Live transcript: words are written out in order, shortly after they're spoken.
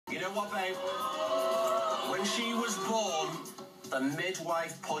know what, babe? When she was born, the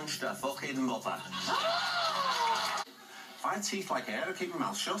midwife punched her fucking mother. If I had teeth like her, I'd keep my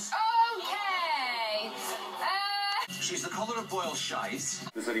mouth shut. Okay. She's the colour of boiled shite.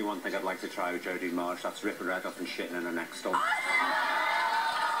 There's only one thing I'd like to try with Jodie Marsh, that's ripping her head off and shitting in her next stump.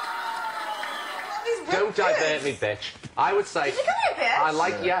 Don't divert me, bitch. I would say... Did you call me a bitch? I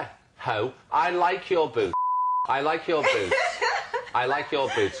like... Yeah. Ho. I like your boots. I like your boots. I like your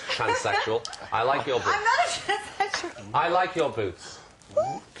boots, transsexual. I like your boots. I'm not a transsexual. I like your boots.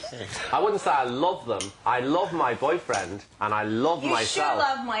 Okay. I wouldn't say I love them. I love my boyfriend, and I love myself. You sure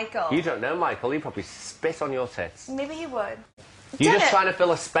love Michael. You don't know Michael. He'd probably spit on your tits. Maybe he would. You're just trying to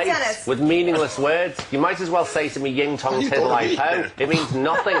fill a space with meaningless words. You might as well say to me, ying tong tiddle I po. It means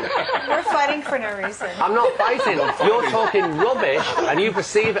nothing. We're fighting for no reason. I'm not fighting. You're talking rubbish, and you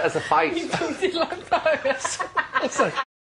perceive it as a fight. You like that.